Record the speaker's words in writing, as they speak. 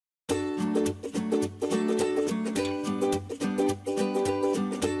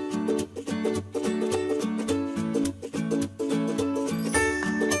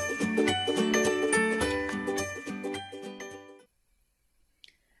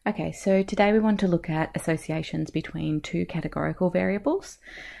Okay, so today we want to look at associations between two categorical variables.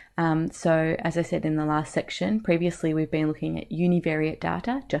 So as I said in the last section, previously we've been looking at univariate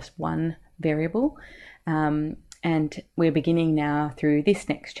data, just one variable, and we're beginning now through this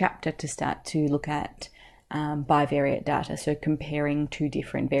next chapter to start to look at bivariate data, so comparing two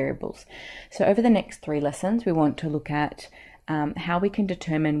different variables. So over the next 3 lessons, we want to look at how we can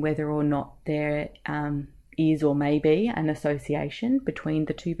determine whether or not there is or may be an association between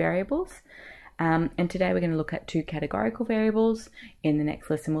the two variables. And today we're going to look at two categorical variables. In the next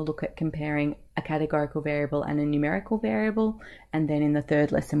lesson we'll look at comparing a categorical variable and a numerical variable, and then in the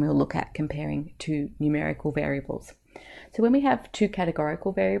third lesson we'll look at comparing two numerical variables. So when we have two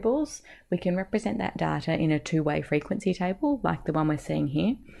categorical variables, we can represent that data in a two-way frequency table like the one we're seeing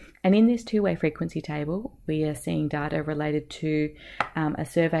here. And in this two-way frequency table, we are seeing data related to a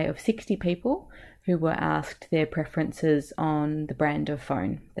survey of 60 people who were asked their preferences on the brand of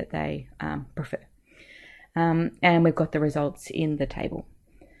phone that they prefer. And we've got the results in the table.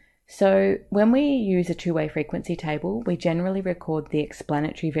 So when we use a two-way frequency table, we generally record the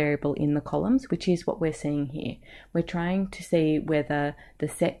explanatory variable in the columns, which is what we're seeing here. We're trying to see whether the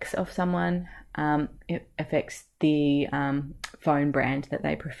sex of someone affects the phone brand that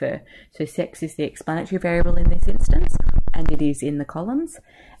they prefer. So sex is the explanatory variable in this instance, and it is in the columns.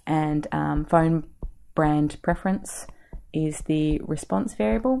 And phone brand preference is the response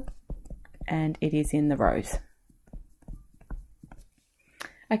variable, and it is in the rows.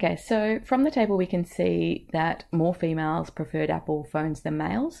 Okay, so from the table we can see that more females preferred Apple phones than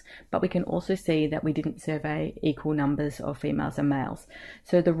males, but we can also see that we didn't survey equal numbers of females and males.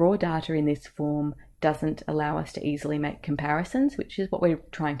 So the raw data in this form doesn't allow us to easily make comparisons, which is what we're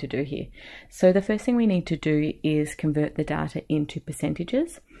trying to do here. So the first thing we need to do is convert the data into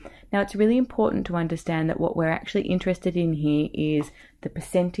percentages. Now it's really important to understand that what we're actually interested in here is the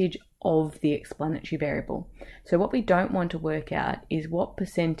percentage of the explanatory variable. So what we don't want to work out is what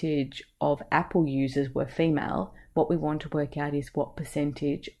percentage of Apple users were female. What we want to work out is what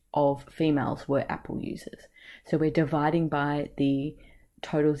percentage of females were Apple users. So we're dividing by the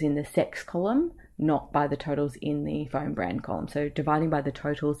totals in the sex column, not by the totals in the phone brand column. So dividing by the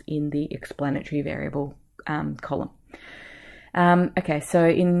totals in the explanatory variable column. Okay, so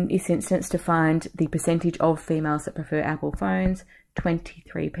in this instance, to find the percentage of females that prefer Apple phones,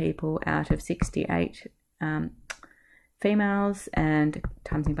 23 people out of 68 females, and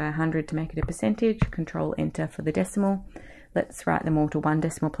timesing by 100 to make it a percentage. Control Enter for the decimal. Let's write them all to one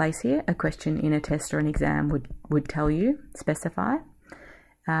decimal place here. A question in a test or an exam would tell you, specify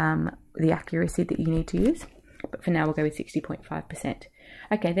the accuracy that you need to use. But for now we'll go with 60.5%.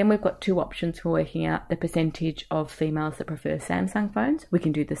 Okay, then we've got two options for working out the percentage of females that prefer Samsung phones. We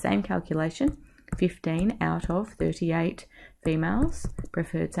can do the same calculation. 15 out of 38 females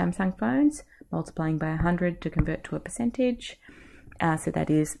preferred Samsung phones, multiplying by 100 to convert to a percentage. So that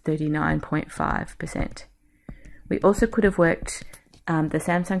is 39.5%. We also could have worked the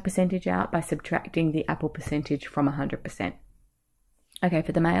Samsung percentage out by subtracting the Apple percentage from 100%. Okay,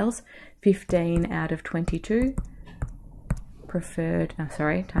 for the males, 15 out of 22 preferred, times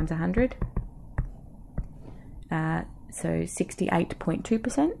 100. So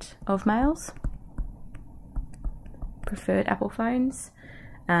 68.2% of males preferred Apple phones,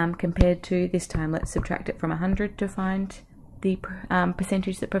 compared to this time, let's subtract it from 100 to find the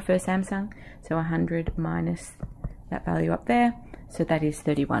percentage that prefer Samsung. So 100 minus that value up there, so that is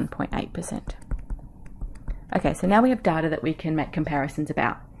 31.8%. Okay, so now we have data that we can make comparisons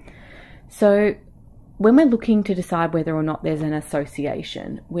about. So when we're looking to decide whether or not there's an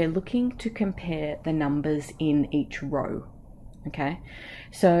association, we're looking to compare the numbers in each row. Okay,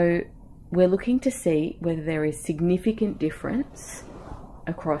 so we're looking to see whether there is significant difference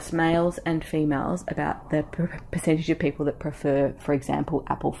across males and females about the percentage of people that prefer, for example,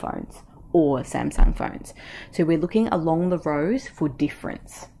 Apple phones or Samsung phones. So we're looking along the rows for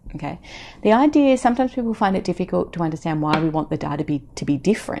difference. Okay, the idea is sometimes people find it difficult to understand why we want the data to be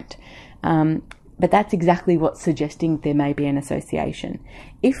different. But that's exactly what's suggesting there may be an association.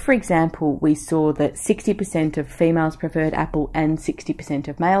 If, for example, we saw that 60% of females preferred Apple and 60%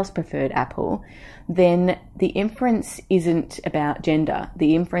 of males preferred Apple, then the inference isn't about gender.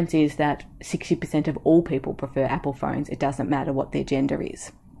 The inference is that 60% of all people prefer Apple phones. It doesn't matter what their gender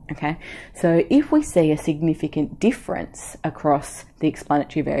is. Okay, so if we see a significant difference across the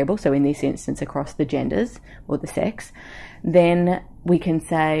explanatory variable, so in this instance across the genders or the sex, then we can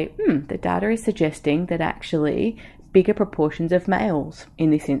say, the data is suggesting that actually bigger proportions of males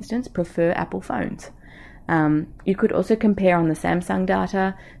in this instance prefer Apple phones. You could also compare on the Samsung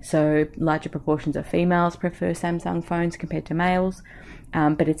data, so larger proportions of females prefer Samsung phones compared to males,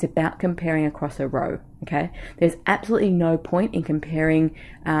 but it's about comparing across a row, okay? There's absolutely no point in comparing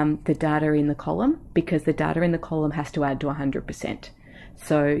the data in the column, because the data in the column has to add to 100%.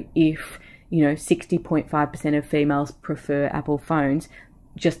 So if, 60.5% of females prefer Apple phones,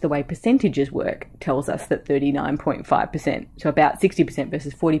 just the way percentages work tells us that 39.5%, so about 60%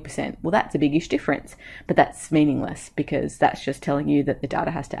 versus 40%, well, that's a biggish difference, but that's meaningless because that's just telling you that the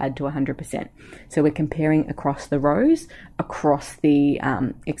data has to add to 100%. So we're comparing across the rows, across the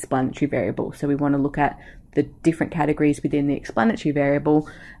explanatory variable. So we want to look at the different categories within the explanatory variable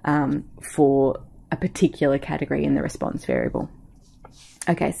for a particular category in the response variable.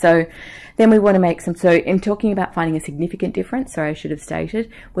 Okay, so then we want to make some, so in talking about finding a significant difference, sorry, I should have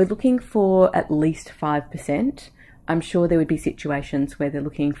stated, we're looking for at least 5%. I'm sure there would be situations where they're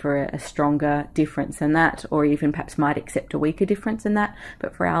looking for a stronger difference than that, or even perhaps might accept a weaker difference than that.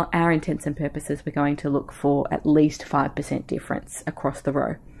 But for our intents and purposes, we're going to look for at least 5% difference across the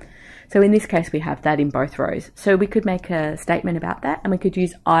row. So in this case, we have that in both rows. So we could make a statement about that, and we could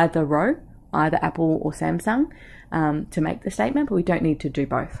use either row, either Apple or Samsung, to make the statement, but we don't need to do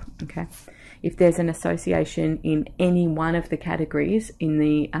both, okay? If there's an association in any one of the categories in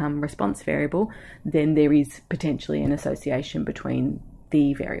the response variable, then there is potentially an association between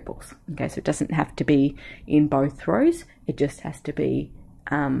the variables, okay? So it doesn't have to be in both rows, it just has to be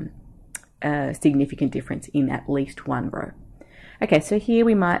a significant difference in at least one row. Okay, so here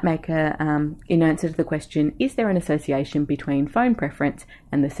we might make in answer to the question, is there an association between phone preference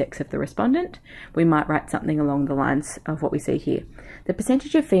and the sex of the respondent? We might write something along the lines of what we see here. The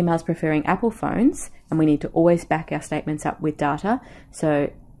percentage of females preferring Apple phones, and we need to always back our statements up with data.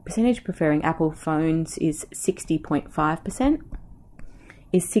 So percentage preferring Apple phones is 60.5%,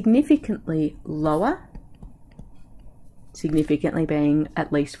 is significantly lower, significantly being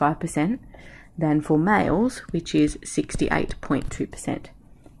at least 5%, than for males, which is 68.2%.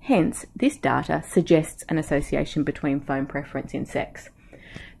 Hence, this data suggests an association between phone preference and sex.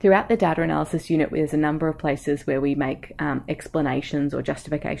 Throughout the data analysis unit, there's a number of places where we make explanations or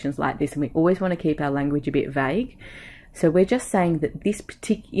justifications like this, and we always want to keep our language a bit vague. So we're just saying that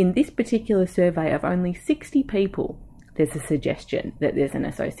in this particular survey of only 60 people, there's a suggestion that there's an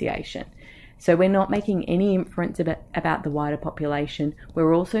association. So we're not making any inference about the wider population.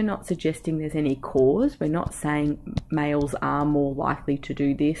 We're also not suggesting there's any cause. We're not saying males are more likely to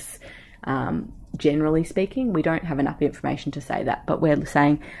do this. Generally speaking, we don't have enough information to say that, but we're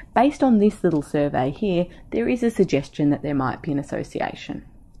saying based on this little survey here, there is a suggestion that there might be an association.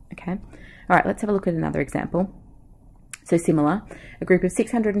 Okay. All right, let's have a look at another example. So similar, a group of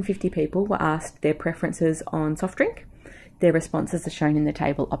 650 people were asked their preferences on soft drink. Their responses are shown in the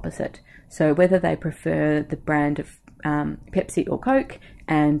table opposite. So whether they prefer the brand of Pepsi or Coke,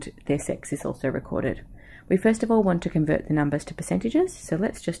 and their sex is also recorded. We first of all want to convert the numbers to percentages. So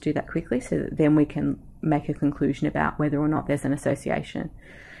let's just do that quickly so that then we can make a conclusion about whether or not there's an association.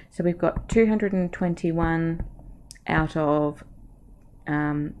 So we've got 221 out of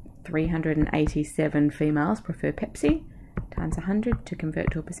 387 females prefer Pepsi times 100 to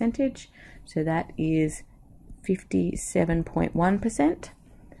convert to a percentage. So that is 57.1%,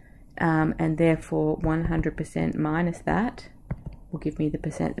 and therefore 100% minus that will give me the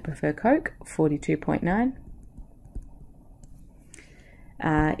percent that prefer Coke, 42.9.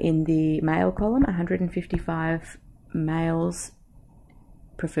 In the male column, 155 males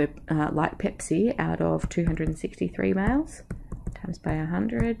prefer like Pepsi out of 263 males, times by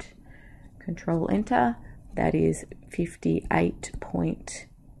 100, control enter, that is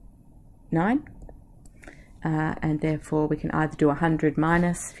 58.9. And therefore we can either do 100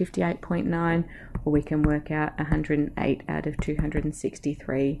 minus 58.9, or we can work out 108 out of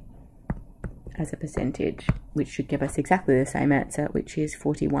 263 as a percentage, which should give us exactly the same answer, which is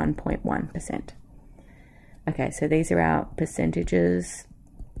 41.1%. Okay, so these are our percentages.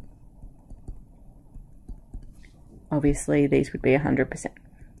 Obviously these would be 100%.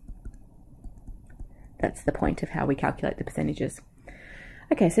 That's the point of how we calculate the percentages.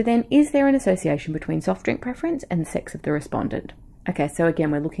 Okay, so then is there an association between soft drink preference and the sex of the respondent? Okay, so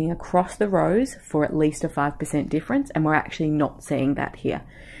again, we're looking across the rows for at least a 5% difference, and we're actually not seeing that here.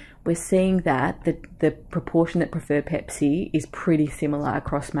 We're seeing that the proportion that prefer Pepsi is pretty similar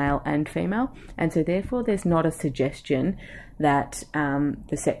across male and female, and so therefore there's not a suggestion that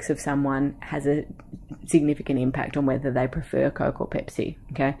the sex of someone has a significant impact on whether they prefer Coke or Pepsi,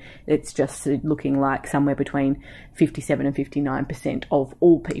 okay? It's just looking like somewhere between 57 and 59% of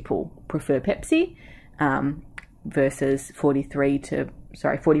all people prefer Pepsi, versus 43 to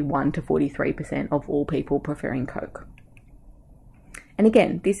 41 to 43% of all people preferring Coke. And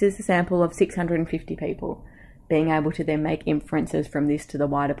again, this is a sample of 650 people. Being able to then make inferences from this to the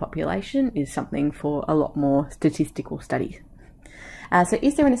wider population is something for a lot more statistical studies. So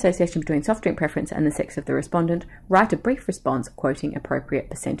is there an association between soft drink preference and the sex of the respondent? Write a brief response quoting appropriate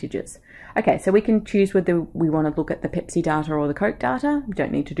percentages. Okay, so we can choose whether we want to look at the Pepsi data or the Coke data. We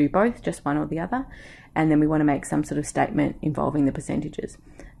don't need to do both, just one or the other. And then we want to make some sort of statement involving the percentages.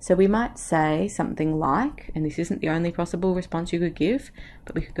 So we might say something like, and this isn't the only possible response you could give,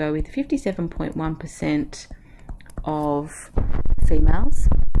 but we could go with 57.1% of females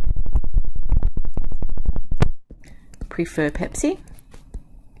prefer Pepsi,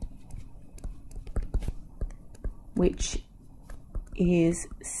 which is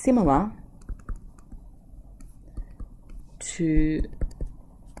similar to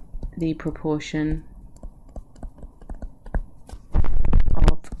the proportion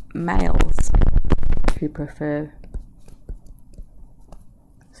of males who prefer,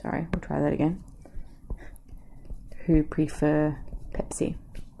 sorry, we'll try that again, who prefer Pepsi.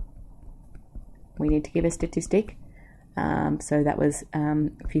 We need to give a statistic, so that was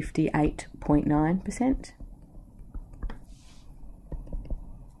 58.9%.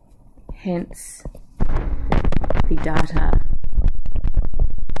 Hence, the data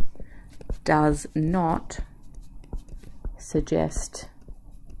does not suggest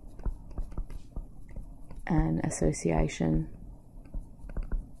an association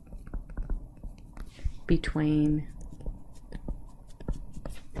between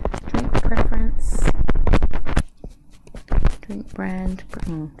drink preference, drink brand,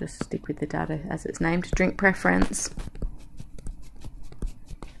 just stick with the data as it's named, drink preference,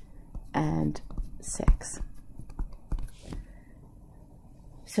 and sex.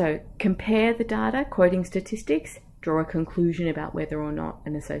 So compare the data, quoting statistics, draw a conclusion about whether or not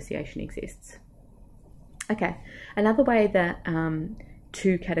an association exists. Okay, another way that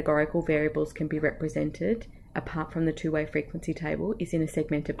two categorical variables can be represented apart from the two-way frequency table is in a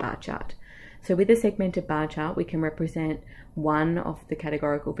segmented bar chart. So with a segmented bar chart, we can represent one of the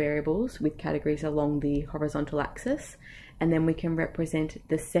categorical variables with categories along the horizontal axis, and then we can represent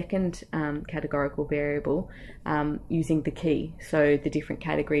the second categorical variable using the key, so the different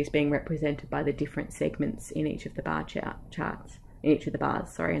categories being represented by the different segments in each of the bar charts, in each of the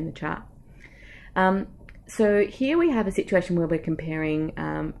bars, sorry, in the chart. So here we have a situation where we're comparing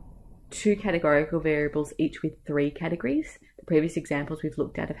two categorical variables, each with three categories. The previous examples we've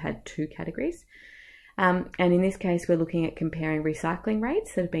looked at have had two categories. And in this case, we're looking at comparing recycling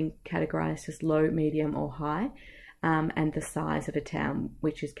rates that have been categorized as low, medium, or high, and the size of a town,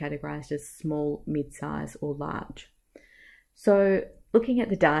 which is categorized as small, mid-size, or large. So looking at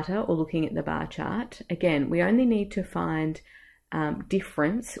the data or looking at the bar chart, again, we only need to find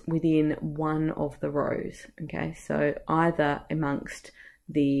difference within one of the rows. Okay, so either amongst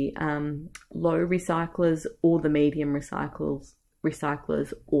the low recyclers or the medium recyclers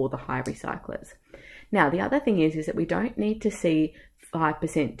or the high recyclers. Now, the other thing is that we don't need to see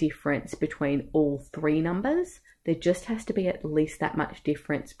 5% difference between all three numbers. There just has to be at least that much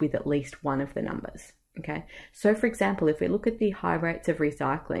difference with at least one of the numbers. Okay, so for example, if we look at the high rates of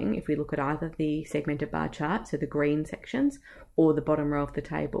recycling, if we look at either the segmented bar chart, so the green sections, or the bottom row of the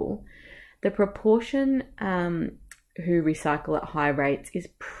table, the proportion who recycle at high rates is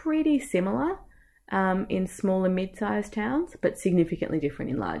pretty similar in small and mid-sized towns, but significantly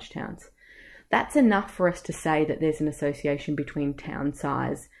different in large towns. That's enough for us to say that there's an association between town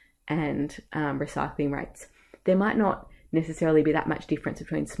size and recycling rates. There might not necessarily be that much difference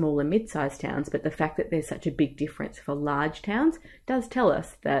between small and mid-sized towns, but the fact that there's such a big difference for large towns does tell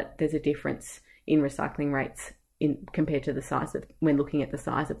us that there's a difference in recycling rates compared to the size of, when looking at the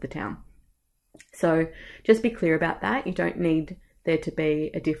size of the town. So just be clear about that. You don't need there to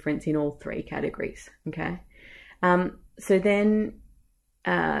be a difference in all three categories. Okay. So then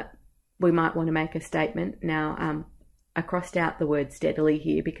we might want to make a statement. Now, I crossed out the word steadily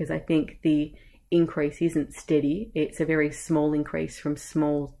here because I think the increase isn't steady. It's a very small increase from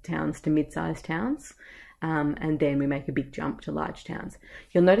small towns to mid-sized towns, and then we make a big jump to large towns.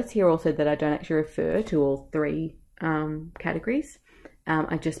 You'll notice here also that I don't actually refer to all three categories.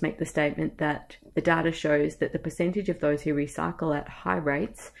 I just make the statement that the data shows that the percentage of those who recycle at high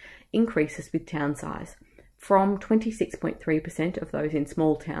rates increases with town size, from 26.3% of those in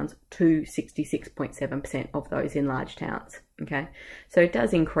small towns to 66.7% of those in large towns. Okay, so it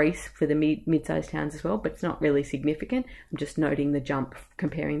does increase for the mid-sized towns as well, but it's not really significant. I'm just noting the jump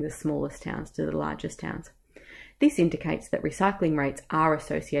comparing the smallest towns to the largest towns. This indicates that recycling rates are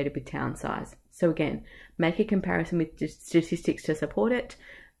associated with town size. So again, make a comparison with statistics to support it,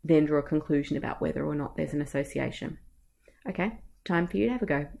 then draw a conclusion about whether or not there's an association. Okay, time for you to have a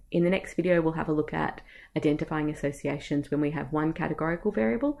go. In the next video, we'll have a look at identifying associations when we have one categorical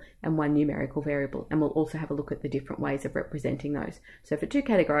variable and one numerical variable, and we'll also have a look at the different ways of representing those. So for two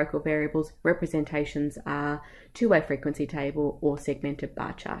categorical variables, representations are two-way frequency table or segmented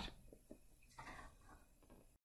bar chart.